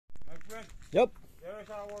Yep. There is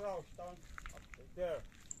our house down up there.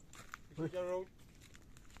 This is the road.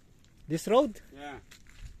 This road? Yeah.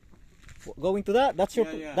 Going to that? That's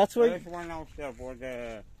your. Yeah. That's where. There's one house there for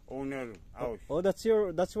the owner house. Oh, that's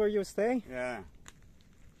your. That's where you stay. Yeah.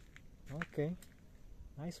 Okay.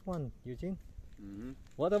 Nice one, Eugene. Mm-hmm.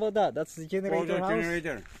 What about that? That's the generator For the house.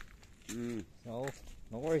 generator. Mm. So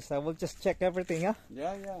no worries. I will just check everything, huh?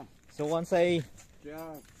 Yeah, yeah. So once Yeah,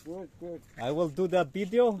 good, good. I will do the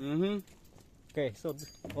video. Mm-hmm. Okay. So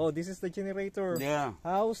this is the generator Yeah.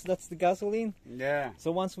 house. That's the gasoline. Yeah.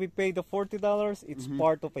 So once we pay the $40, it's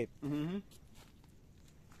part of it. Mm-hmm.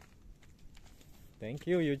 Thank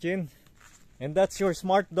you, Eugene. And that's your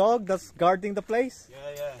smart dog that's guarding the place? Yeah,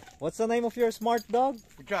 yeah. What's the name of your smart dog?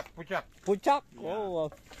 Puchak, Puchak. Puchak. Yeah.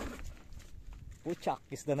 Oh, Puchak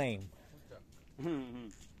is the name. Mm-hmm.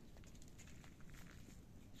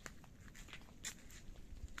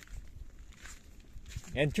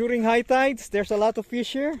 And during high tides, there's a lot of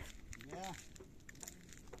fish here. Yeah.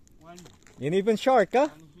 One. And even shark, huh?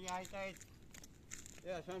 And see high tide.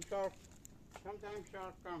 Yeah, some shark. Sometimes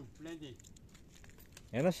shark come, plenty.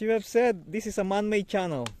 And as you have said, this is a man-made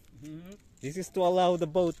channel. Mm-hmm. This is to allow the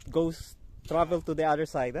boat travel to the other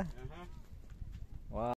side, huh?